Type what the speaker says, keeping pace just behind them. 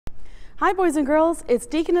Hi boys and girls, it's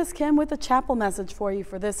Deaconess Kim with a chapel message for you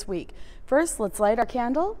for this week. First, let's light our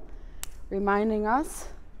candle, reminding us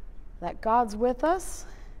that God's with us.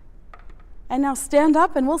 And now stand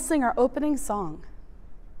up and we'll sing our opening song.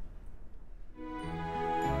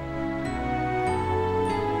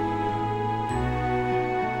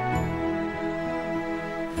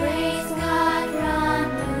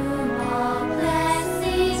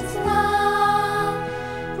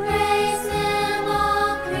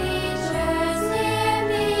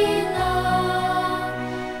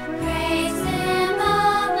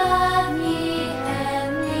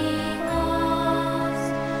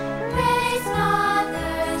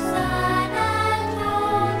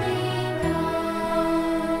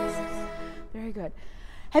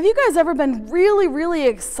 Have you guys ever been really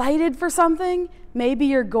excited for something? Maybe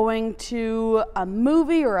you're going to a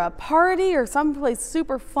movie or a party or someplace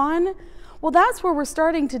super fun. Well, that's where we're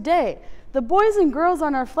starting today. The boys and girls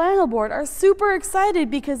on our flannel board are super excited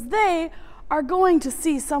because they are going to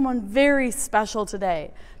see someone very special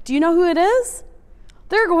today. Do you know who it is?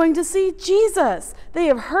 They're going to see Jesus. They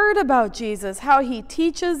have heard about Jesus, how he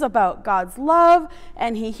teaches about God's love,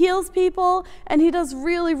 and he heals people, and he does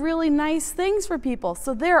really nice things for people.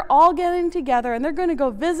 So they're all getting together, and they're going to go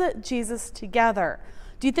visit Jesus together.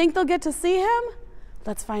 Do you think they'll get to see him?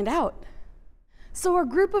 Let's find out. So a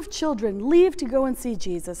group of children leave to go and see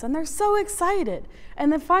Jesus, and they're so excited.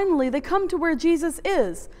 And then finally, they come to where Jesus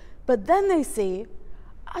is. But then they see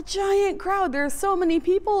a giant crowd. There are so many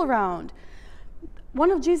people around. One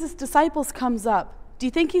of Jesus' disciples comes up. Do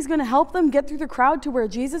you think he's going to help them get through the crowd to where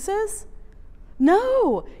Jesus is?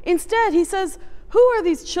 No. Instead, he says, "Who are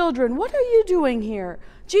these children? What are you doing here?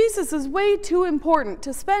 Jesus is way too important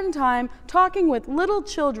to spend time talking with little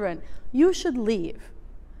children. You should leave."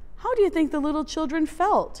 How do you think the little children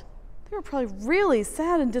felt? They were probably really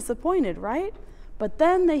sad and disappointed, right? But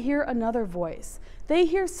then they hear another voice. They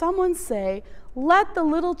hear someone say, "Let the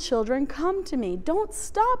little children come to me. Don't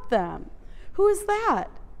stop them." Who is that?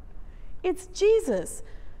 It's Jesus.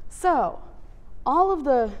 So, all of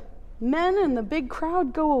the men and the big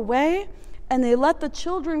crowd go away, and they let the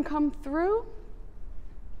children come through.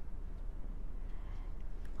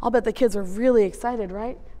 I'll bet the kids are really excited,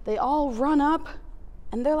 right? They all run up,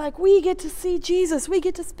 and they're like, "We get to see Jesus. We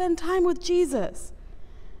get to spend time with Jesus."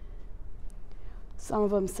 Some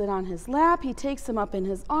of them sit on his lap. He takes them up in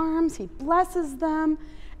his arms. He blesses them.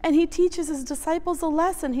 And he teaches his disciples a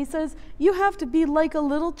lesson. He says, you have to be like a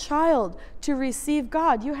little child to receive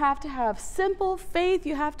God. You have to have simple faith.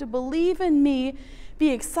 You have to believe in me, be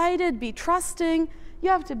excited, be trusting. You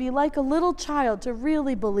have to be like a little child to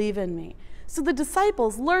really believe in me. So the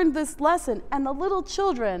disciples learned this lesson, and the little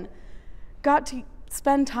children got to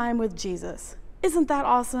spend time with Jesus. Isn't that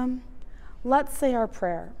awesome? Let's say our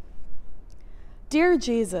prayer. Dear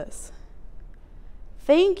Jesus,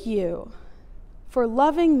 thank you for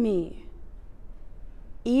loving me,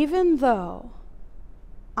 even though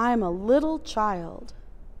I'm a little child.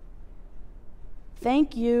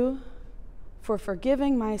 Thank you for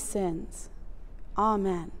forgiving my sins.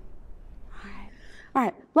 Amen. All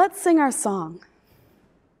right, let's sing our song.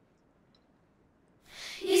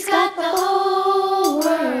 He's got the whole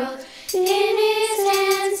world in his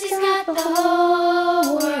hands. He's got the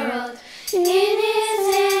whole world in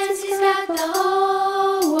his hands. He's got the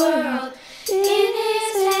whole world in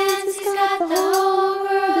his hands. He's got the whole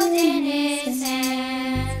world in his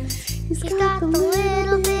hands. He's got the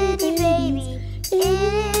little bitty baby in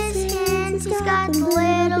his hands. He's got the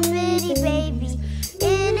little bitty baby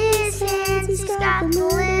in his hands. He's got the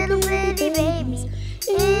little bitty baby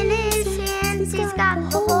in his hands. He's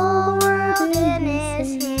got the whole world in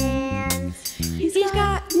his hands. He's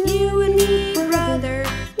got you and me, brother,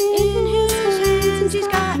 in his hands. He's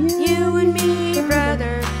got you and me,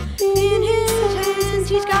 brother, in his hands.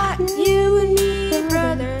 He's got you and me,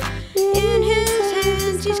 brother, in his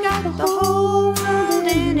hands. He's got the whole world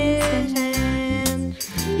in his hands.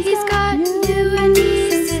 He's got you and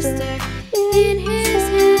me, sister, in his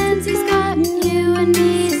hands. He's got you and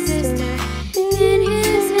me, sister, in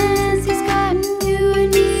his hands. He's got you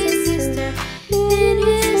and me, sister, in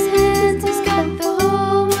his hands. He's got the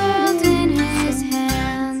whole world in his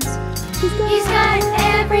hands. He's got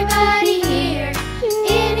everybody here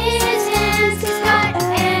in his hands. He's got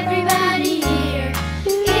everybody here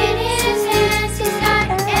in his hands. He's got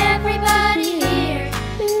everybody here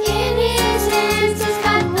in his hands. He's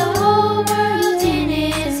got the whole world in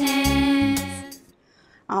his hands.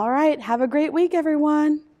 All right, have a great week,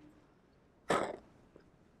 everyone.